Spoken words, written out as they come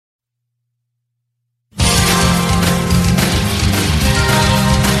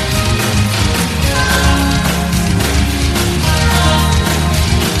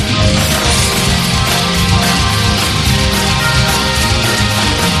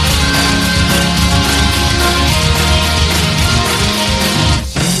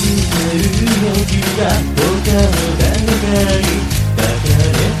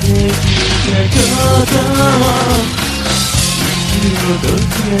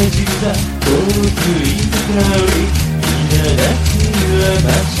じた遠くいた香り稲垣は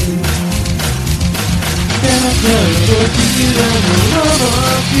街だから僕らの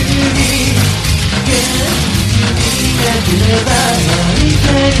僕に現実になければ泣い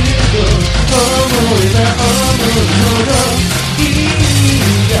てると思えば思うほど君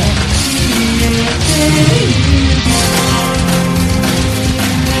が消えてゆく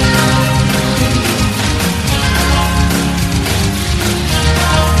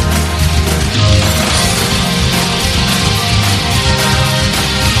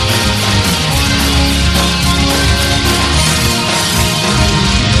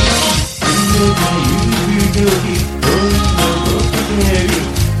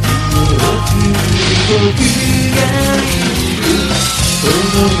僕がいるこ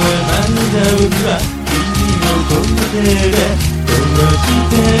のままだ僕は君の声で壊し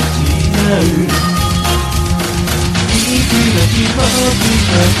てしまういくら気持ち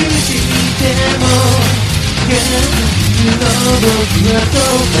隠しても現実の僕はそ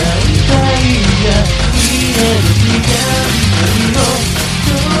う簡単じゃいない時間何もそ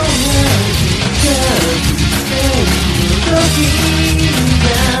う近くている時が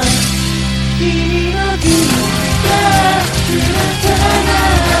君の君が姿な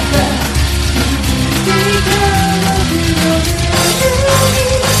らば続いた僕の胸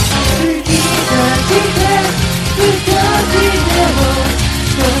に突き出して少しでも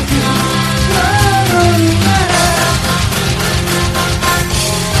僕を守るなら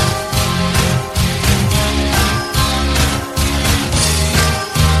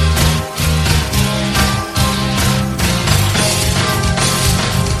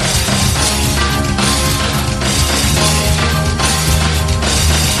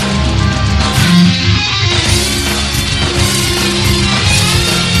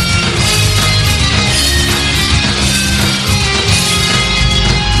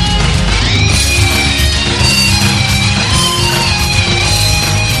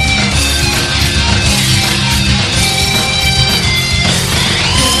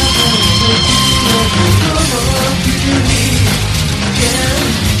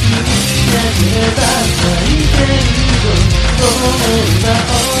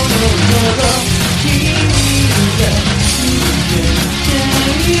君が消えて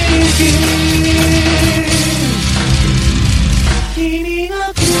ゆく